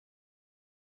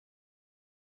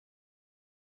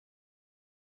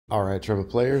All right, trumpet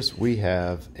players, we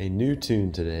have a new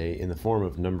tune today in the form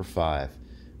of number 5.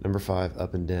 Number 5,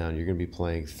 up and down. You're going to be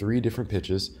playing 3 different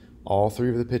pitches, all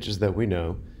 3 of the pitches that we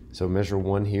know. So measure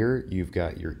 1 here, you've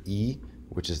got your E,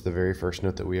 which is the very first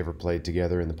note that we ever played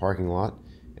together in the parking lot.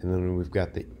 And then we've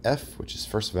got the F, which is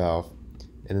first valve,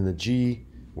 and then the G,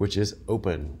 which is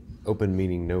open. Open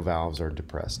meaning no valves are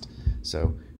depressed.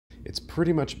 So it's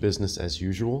pretty much business as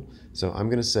usual. So I'm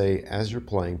going to say, as you're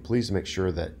playing, please make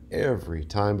sure that every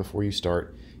time before you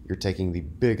start, you're taking the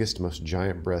biggest, most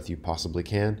giant breath you possibly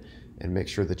can, and make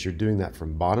sure that you're doing that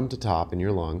from bottom to top in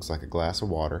your lungs like a glass of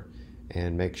water,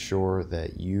 and make sure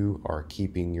that you are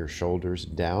keeping your shoulders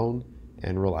down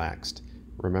and relaxed.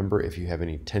 Remember, if you have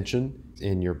any tension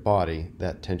in your body,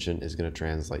 that tension is going to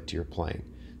translate to your playing.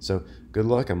 So good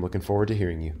luck. I'm looking forward to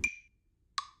hearing you.